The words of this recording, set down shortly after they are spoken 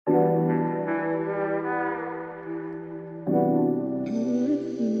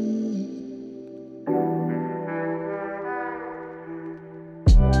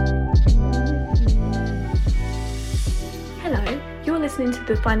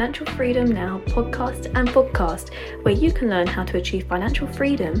the Financial Freedom Now podcast and podcast, where you can learn how to achieve financial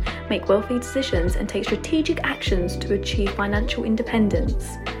freedom, make wealthy decisions, and take strategic actions to achieve financial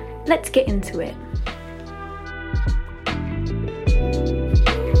independence. Let's get into it.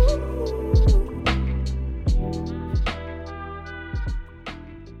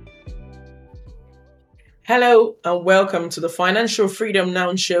 Hello and welcome to the Financial Freedom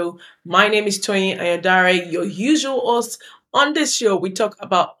Now show. My name is Toyin Ayodare, your usual host. On this show, we talk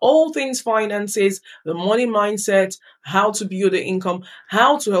about all things finances, the money mindset, how to build the income,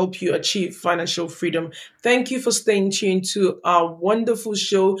 how to help you achieve financial freedom. Thank you for staying tuned to our wonderful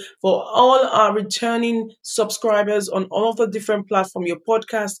show. For all our returning subscribers on all of the different platforms, your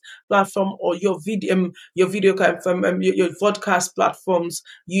podcast platform or your video your podcast platforms,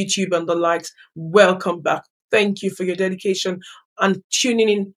 YouTube and the likes, welcome back. Thank you for your dedication and tuning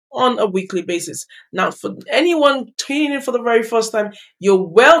in on a weekly basis. Now, for anyone tuning in for the very first time, you're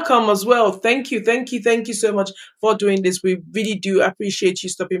welcome as well. Thank you so much for doing this. We really do appreciate you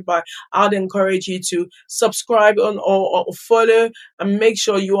stopping by. I'd encourage you to subscribe on or follow and make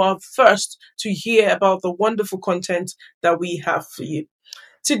sure you are first to hear about the wonderful content that we have for you.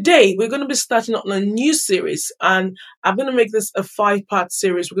 Today, we're going to be starting on a new series, and I'm going to make this a 5-part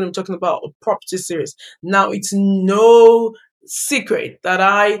series. We're going to be talking about a property series. Now, it's no secret that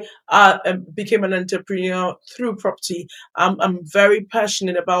I became an entrepreneur through property. I'm very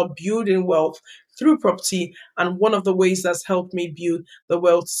passionate about building wealth through property, and one of the ways that's helped me build the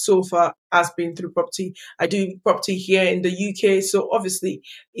wealth so far has been through property. I do property here in the UK, so obviously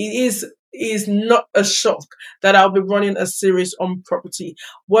it is not a shock that I'll be running a series on property.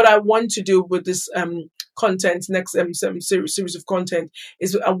 What I want to do with this content, next series of content,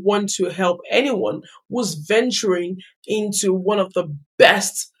 is I want to help anyone who's venturing into one of the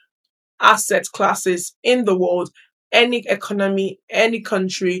best asset classes in the world, any economy, any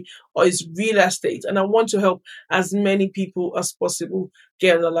country, or is real estate. And I want to help as many people as possible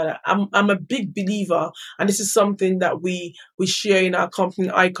get on the ladder. I'm a big believer, and this is something that we share in our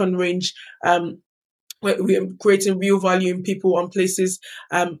company, Icon Range. We're creating real value in people and places.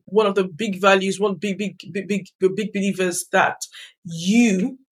 One of the big values, big believers that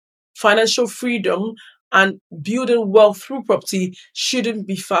financial freedom and building wealth through property shouldn't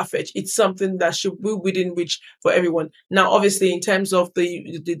be far-fetched. It's something that should be within reach for everyone. Now, obviously, in terms of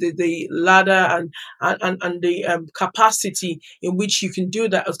the ladder and the capacity in which you can do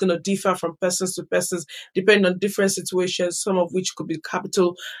that is going to differ from persons to persons, depending on different situations, some of which could be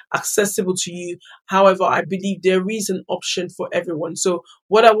capital accessible to you. However, I believe there is an option for everyone. So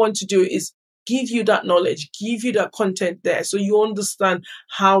what I want to do is give you that knowledge, give you that content there so you understand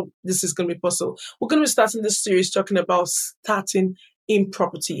how this is going to be possible. We're going to be starting this series talking about starting in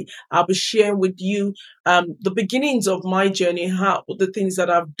property. I'll be sharing with you the beginnings of my journey, the things that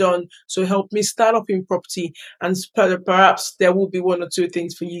I've done to help me start up in property, and perhaps there will be one or two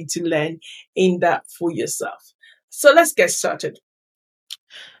things for you to learn in that for yourself. So let's get started.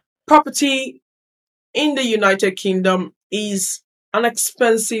 Property in the United Kingdom is an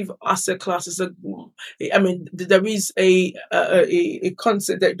expensive asset class. There is a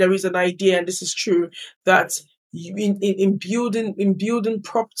concept, that there is an idea, and this is true, that in building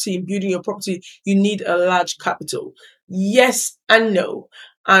property, in building your property, you need a large capital. Yes and no.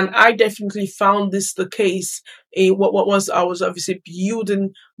 And I definitely found this the case in what was I was obviously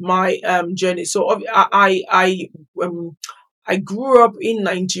building my journey. So I grew up in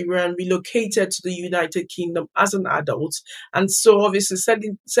Nigeria and relocated to the United Kingdom as an adult. And so obviously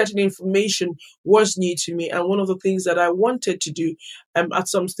certain information was new to me. And one of the things that I wanted to do at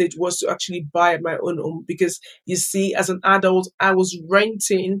some stage was to actually buy my own home. Because you see, as an adult, I was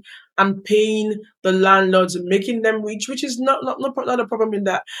renting and paying the landlords and making them rich, which is not a problem in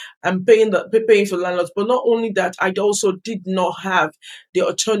that. I'm paying for landlords. But not only that, I also did not have the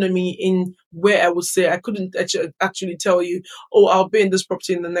autonomy in where I would say I couldn't actually tell you, oh, I'll be in this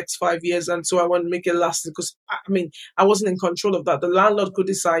property in the next 5 years, and so I want to make it last, because I wasn't in control of that. The landlord could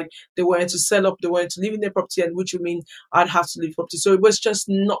decide they wanted to sell up, they wanted to live in their property, and which would mean I'd have to leave property. So it was just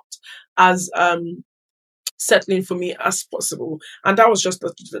not as settling for me as possible, and that was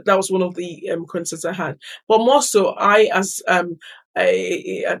one of the concerns I had. But more so, I as an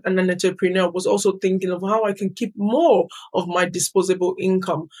entrepreneur was also thinking of how I can keep more of my disposable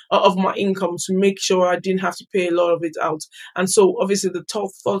income, of my income, to make sure I didn't have to pay a lot of it out. And so obviously the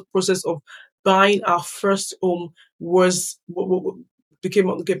thought process of buying our first home was came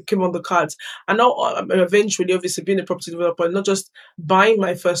on the cards. And now, eventually, obviously, being a property developer, not just buying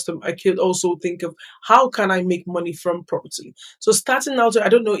my first home, I could also think of how can I make money from property. So starting out, I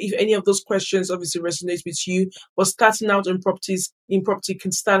don't know if any of those questions obviously resonate with you, but starting out in property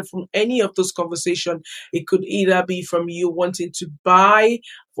can start from any of those conversations. It could either be from you wanting to buy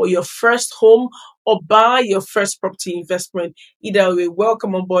for your first home or buy your first property investment. Either way,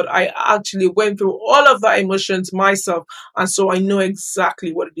 welcome on board. I actually went through all of that emotions myself, and so I know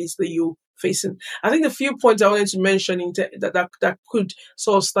exactly what it is that you facing. I think the few points I wanted to mention that could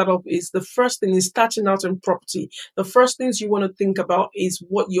sort of start off is the first thing is starting out in property. The first things you want to think about is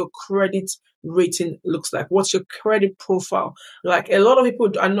what your credit rating looks like. What's your credit profile? Like, a lot of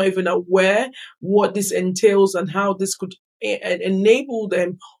people are not even aware what this entails and how this could enable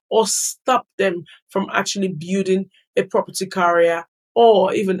them or stop them from actually building a property career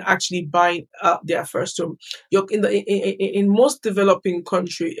or even actually buying their first home. You're in most developed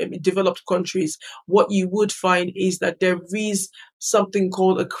countries, what you would find is that there is something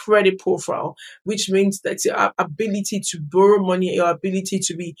called a credit profile, which means that your ability to borrow money, your ability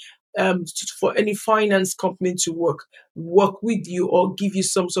to be for any finance company to work with you or give you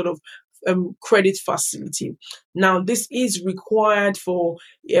some sort of credit facility. Now, this is required for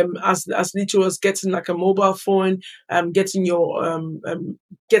as little as getting like a mobile phone, getting your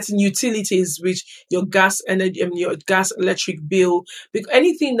getting utilities, which your gas energy, your gas electric bill,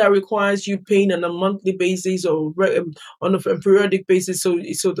 anything that requires you paying on a monthly basis or on a periodic basis. So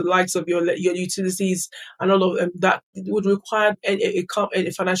the likes of your utilities and all of that would require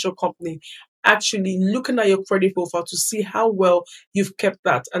a financial company actually looking at your credit profile to see how well you've kept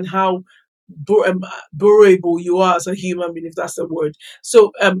that and how borrowable you are as a human being, if that's the word.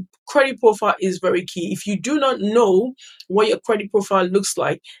 So, credit profile is very key. If you do not know what your credit profile looks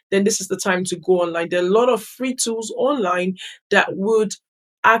like, then this is the time to go online. There are a lot of free tools online that would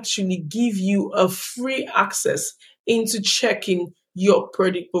actually give you a free access into checking your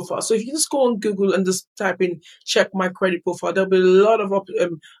credit profile. So if you just go on Google and just type in check my credit profile, there'll be a lot of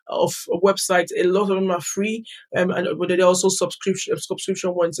websites. A lot of them are free, and but there are also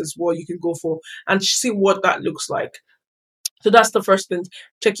subscription ones as well you can go for and see what that looks like. So that's the first thing,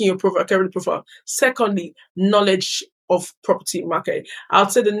 checking your profile, credit profile. Secondly, knowledge of property market.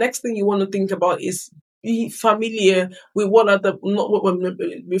 I'd say the next thing you want to think about is be familiar with what are the not what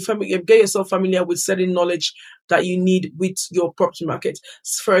be familiar, get yourself familiar with certain knowledge that you need with your property market.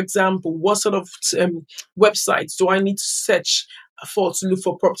 For example, what sort of websites do I need to search for to look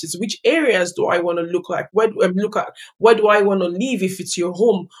for properties? Which areas do I want to look like? Look at where do I want to live if it's your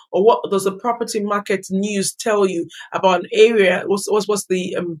home? Or what does the property market news tell you about an area? What's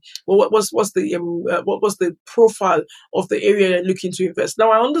the what was the profile of the area you're looking to invest? Now,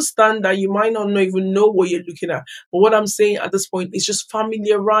 I understand that you might not even know what you're looking at, but what I'm saying at this point is just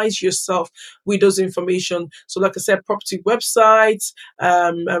familiarize yourself with those information. So, like I said, property websites,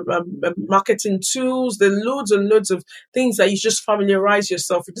 marketing tools, there are loads and loads of things that you just familiarize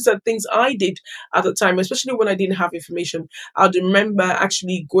yourself with. These are things I did at the time, especially when I didn't have information. I'd remember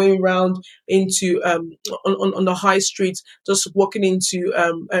actually going around into on the high street, just walking into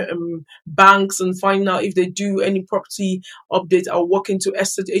banks and finding out if they do any property update. I'll walk into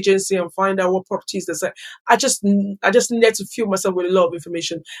estate agency and find out what properties there's. I just needed to fill myself with a lot of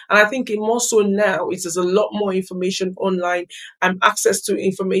information, and I think more so now it is a lot more information online and access to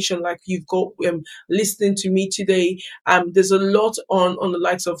information like you've got listening to me today. There's a lot on the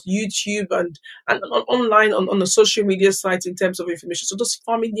likes of YouTube and online on the social media sites in terms of information. So just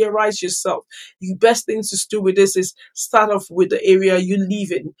familiarize yourself. The best things to do with this is start off with the area you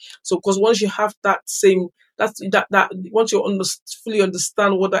live in. So because once you have that once you fully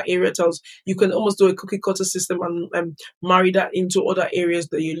understand what that area tells, you can almost do a cookie cutter system and marry that into other areas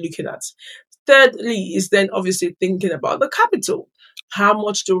that you're looking at. Thirdly, is then obviously thinking about the capital. How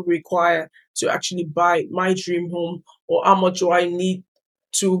much do we require to actually buy my dream home, or how much do I need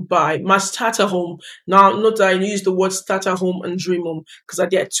to buy my starter home? Now, note that I use the word starter home and dream home because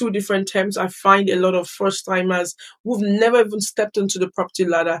they are two different terms. I find a lot of first timers who've never even stepped onto the property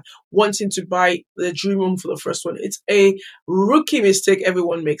ladder wanting to buy the dream home for the first one. It's a rookie mistake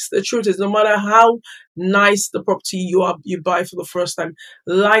everyone makes. The truth is, no matter how nice the property you buy for the first time,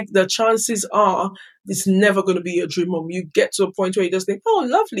 like the chances are it's never going to be your dream home. You get to a point where you just think, oh,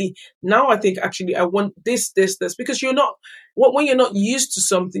 lovely. Now I think actually I want this, because you're not, when you're not used to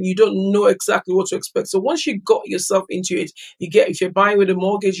something, you don't know exactly what to expect. So once you got yourself into it, if you're buying with a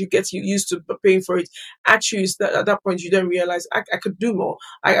mortgage, you get used to paying for it. Actually, at that point, you don't realize I could do more.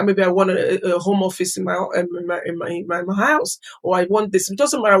 Maybe I want a home office in my house, or I want this. It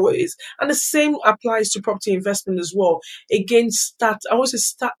doesn't matter what it is. And the same applies applies to property investment as well. Again, I always say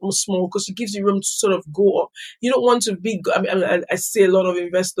start small because it gives you room to sort of go up. You don't want to be, I see a lot of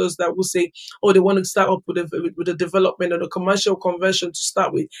investors that will say, oh, they want to start up with a development or a commercial conversion to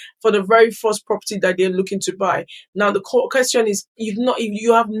start with for the very first property that they're looking to buy. Now, the question is,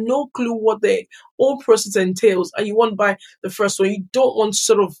 you have no clue what the whole process entails, and you want to buy the first one. You don't want to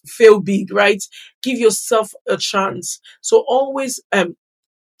sort of fail big, right? Give yourself a chance. So always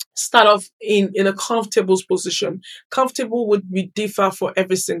start off in a comfortable position. Comfortable would be differ for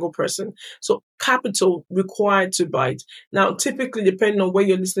every single person. So capital required to buy it. Now, typically, depending on where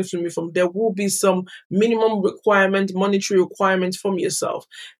you're listening to me from, there will be some minimum requirement, monetary requirement from yourself.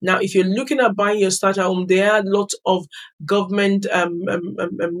 Now, if you're looking at buying your starter home, there are lots of government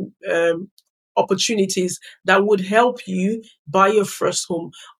opportunities that would help you buy your first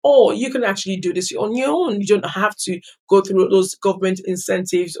home. Or you can actually do this on your own. You don't have to go through those government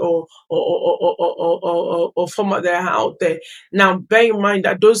incentives or format that are out there. Now, bear in mind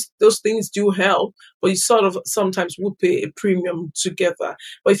that those things do help, but you sort of sometimes will pay a premium together.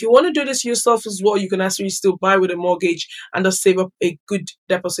 But if you want to do this yourself as well, you can actually still buy with a mortgage and just save up a good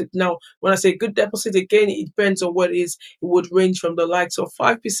deposit. Now, when I say good deposit, again, it depends on what it is. It would range from the likes of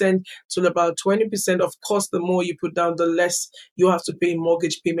 5% to about 20%. Of course, the more you put down, the less you have to pay in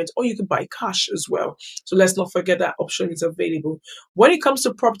mortgage payments, or you can buy cash as well. So let's not forget that option is available. When it comes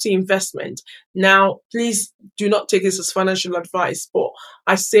to property investment, now, please do not take this as financial advice, but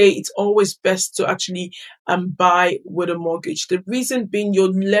I say it's always best to actually buy with a mortgage. The reason being, you're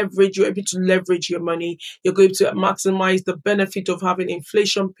able to leverage your money. You're going to maximize the benefit of having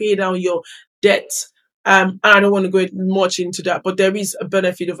inflation, pay down your debt. And I don't want to go much into that, but there is a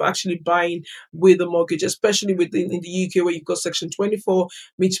benefit of actually buying with a mortgage, especially in the UK where you've got Section 24,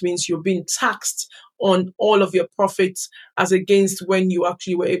 which means you're being taxed on all of your profits as against when you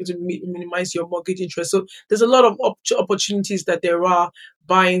actually were able to minimize your mortgage interest. So there's a lot of opportunities that there are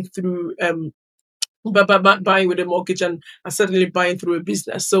buying through buying with a mortgage and certainly buying through a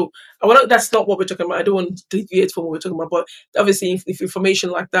business. So that's not what we're talking about. I don't want to deviate from what we're talking about, but obviously if information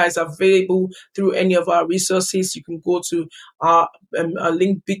like that is available through any of our resources, you can go to our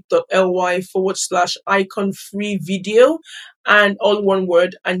link bit.ly/icon free video and all one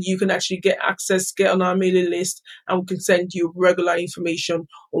word, and you can actually get on our mailing list, and we can send you regular information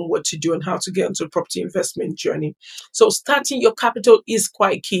on what to do and how to get into a property investment journey. So starting your capital is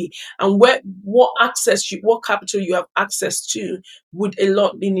quite key, and what capital you have access to would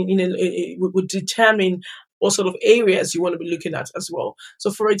would determine what sort of areas you want to be looking at as well.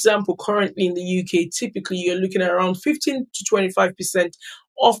 So, for example, currently in the UK, typically you're looking at around 15 to 25%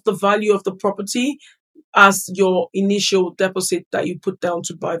 of the value of the property as your initial deposit that you put down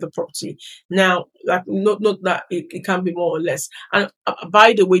to buy the property. Now, not that it can be more or less. And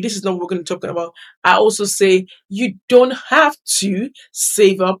by the way, this is not what we're going to talk about. I also say you don't have to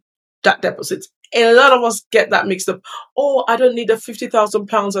save up that deposit. And a lot of us get that mixed up. Oh, I don't need the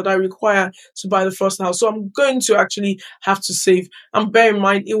 £50,000 that I require to buy the first house, so I'm going to actually have to save. And bear in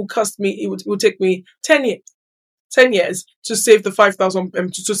mind, it will take me 10 years to save the 5,000,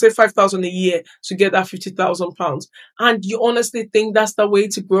 to save 5,000 a year to get that £50,000. And you honestly think that's the way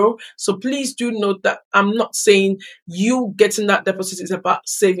to grow? So please do note that I'm not saying you getting that deposit is about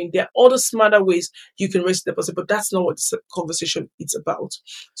saving. There are other smarter ways you can raise the deposit, but that's not what this conversation is about.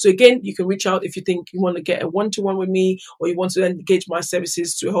 So again, you can reach out if you think you want to get a one-to-one with me, or you want to engage my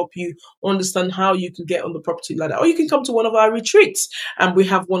services to help you understand how you can get on the property ladder, or you can come to one of our retreats. And we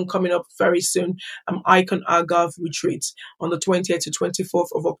have one coming up very soon, Icon Algarve retreat on the 20th to 24th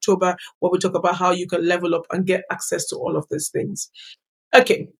of October, where we talk about how you can level up and get access to all of these things.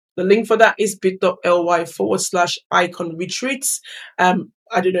 Okay, the link for that is bit.ly/icon retreats. I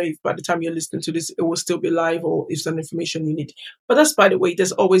don't know if by the time you're listening to this, it will still be live or if some information you need. But that's, by the way,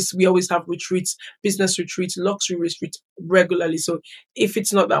 we always have retreats, business retreats, luxury retreats regularly. So if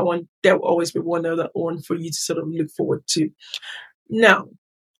it's not that one, there will always be one other one for you to sort of look forward to. Now,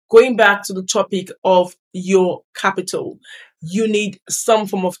 going back to the topic of your capital, you need some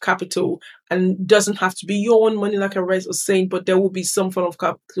form of capital, and it doesn't have to be your own money, like I was saying, but there will be some form of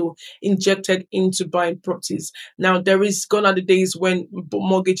capital injected into buying properties. Now, there is gone are the days when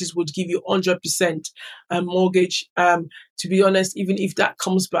mortgages would give you 100% mortgage. To be honest, even if that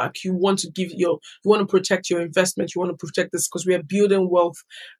comes back, you want to protect your investment. You want to protect this because we are building wealth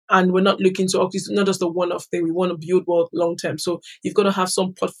and we're not looking to, it's not just a one-off thing. We want to build wealth long term. So you've got to have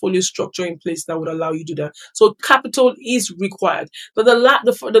some portfolio structure in place that would allow you to do that. So capital is required. But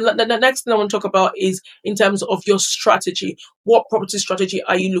the next thing I want to talk about is in terms of your strategy. What property strategy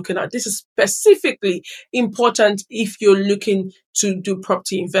are you looking at? This is specifically important if you're looking to do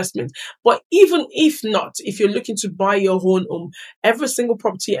property investment. But even if not, if you're looking to buy your own home, every single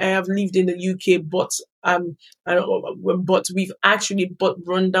property I have lived in the UK, but we've actually bought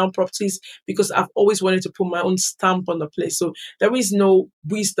rundown properties because I've always wanted to put my own stamp on the place. So there is no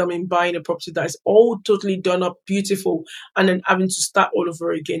wisdom in buying a property that is all totally done up beautiful and then having to start all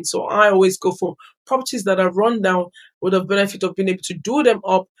over again. So I always go for properties that are run down with the benefit of being able to do them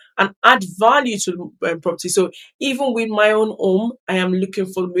up and add value to the property. So even with my own home, I am looking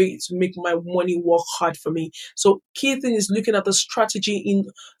for ways to make my money work hard for me. So key thing is looking at the strategy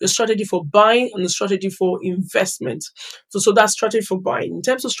for buying and the strategy for investment. So that's strategy for buying. In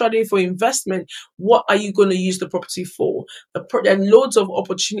terms of strategy for investment, what are you going to use the property for? There are loads of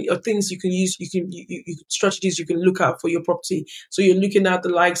opportunity or things you can use. Strategies you can look at for your property. So you're looking at the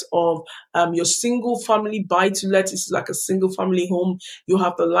likes of your single family buy to let. It's like a single family home. You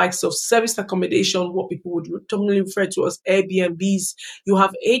have the likes of service accommodation, what people would commonly refer to as Airbnbs. You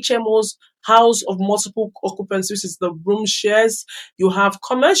have HMOs, house of multiple occupants, which is the room shares. You have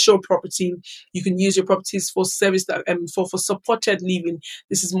commercial property. You can use your properties for service that for supported living.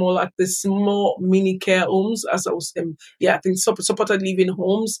 This is more like the small mini care homes, as I was I think supported living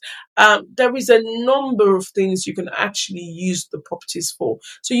homes. There is a number of things you can actually use the properties for.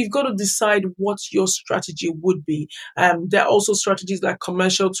 So you've got to decide what your strategy would be. There are also strategies like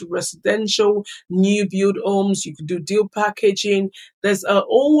commercial to residential, new build homes. You could do deal packaging. There's a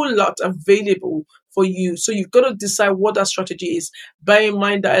whole lot available for you. So you've got to decide what that strategy is. Bear in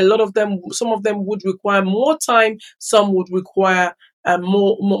mind that some of them would require more time, some would require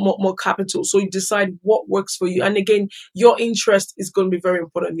more capital. So you decide what works for you. And again, your interest is going to be very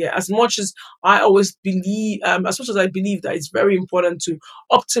important here. As much as I believe that it's very important to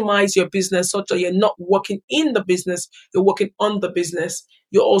optimize your business such that you're not working in the business, you're working on the business.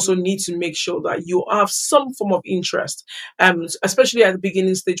 You also need to make sure that you have some form of interest, especially at the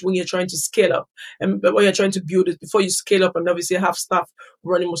beginning stage when you're trying to scale up and when you're trying to build it before you scale up and obviously have staff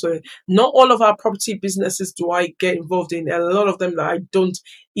running most of it. Not all of our property businesses do I get involved in. There are a lot of them that I don't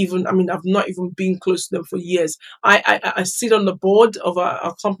even, I've not even been close to them for years. I sit on the board of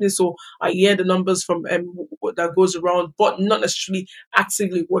our company, so I hear the numbers from what that goes around, but not necessarily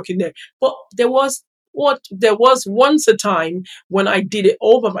actively working there. But there was once a time when I did it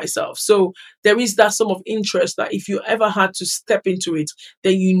all by myself. So there is that sort of interest that if you ever had to step into it,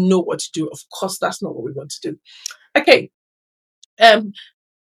 then you know what to do. Of course, that's not what we want to do. Okay.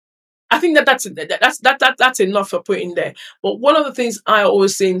 I think that's enough for putting there. But one of the things I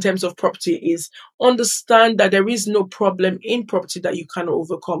always say in terms of property is understand that there is no problem in property that you cannot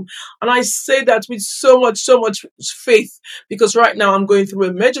overcome. And I say that with so much faith because right now I'm going through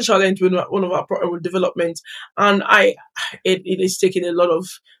a major challenge with one of our developments, and it is taking a lot of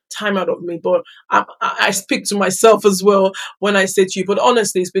time out of me. But I speak to myself as well when I say to you. But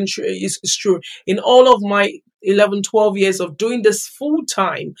honestly, it's been true. It's true. In all of my 11, 12 years of doing this full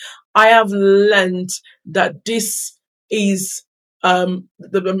time, I have learned that this is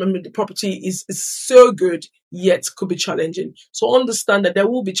the property is so good yet could be challenging. So understand that there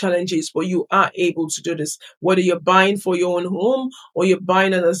will be challenges, but you are able to do this. Whether you're buying for your own home or you're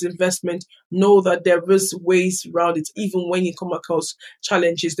buying it as investment, know that there is ways around it. Even when you come across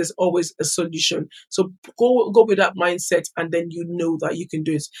challenges, there's always a solution. So go with that mindset, and then you know that you can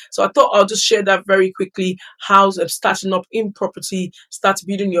do it. So I thought I'll just share that very quickly. How starting up in property, start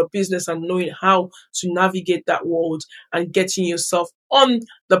building your business and knowing how to navigate that world and getting yourself on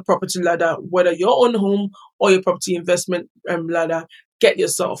the property ladder, whether your own home or your property investment ladder. Get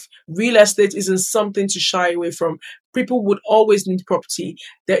yourself. Real estate isn't something to shy away from. People would always need property.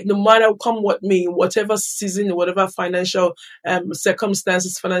 That no matter come what may, whatever season, whatever financial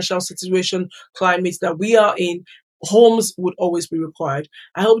circumstances, financial situation, climate that we are in, homes would always be required.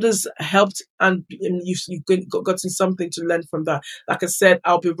 I hope this helped and you've gotten something to learn from that. Like I said,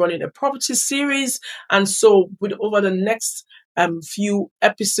 I'll be running a property series, and so over the next few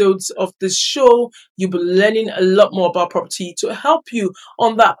episodes of this show, you'll be learning a lot more about property to help you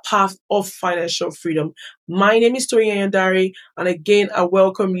on that path of financial freedom. My name is Toyin Ayandare, and again, I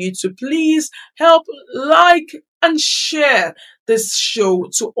welcome you to please help like, and share this show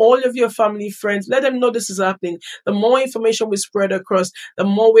to all of your family, friends. Let them know this is happening. The more information we spread across, the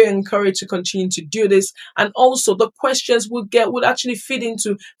more we're encouraged to continue to do this. And also the questions we get would actually feed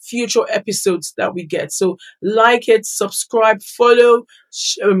into future episodes that we get. So like it, subscribe, follow,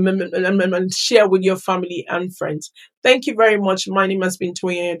 and share with your family and friends. Thank you very much. My name has been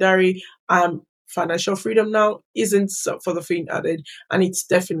Toyin Dari. Financial freedom now isn't for the faint-hearted, and it's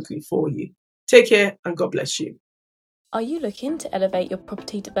definitely for you. Take care and God bless you. Are you looking to elevate your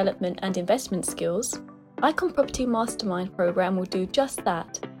property development and investment skills? Icon Property Mastermind program will do just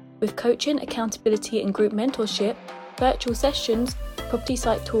that. With coaching, accountability and group mentorship, virtual sessions, property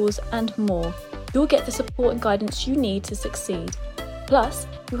site tours and more, you'll get the support and guidance you need to succeed. Plus,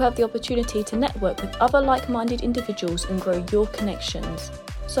 you'll have the opportunity to network with other like-minded individuals and grow your connections.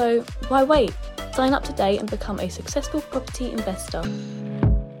 So why wait? Sign up today and become a successful property investor.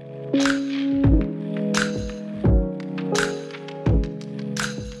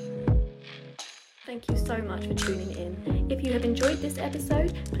 Thank you so much for tuning in. If you have enjoyed this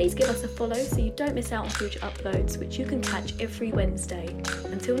episode, please give us a follow so you don't miss out on future uploads, which you can catch every Wednesday.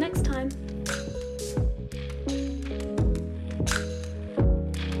 Until next time.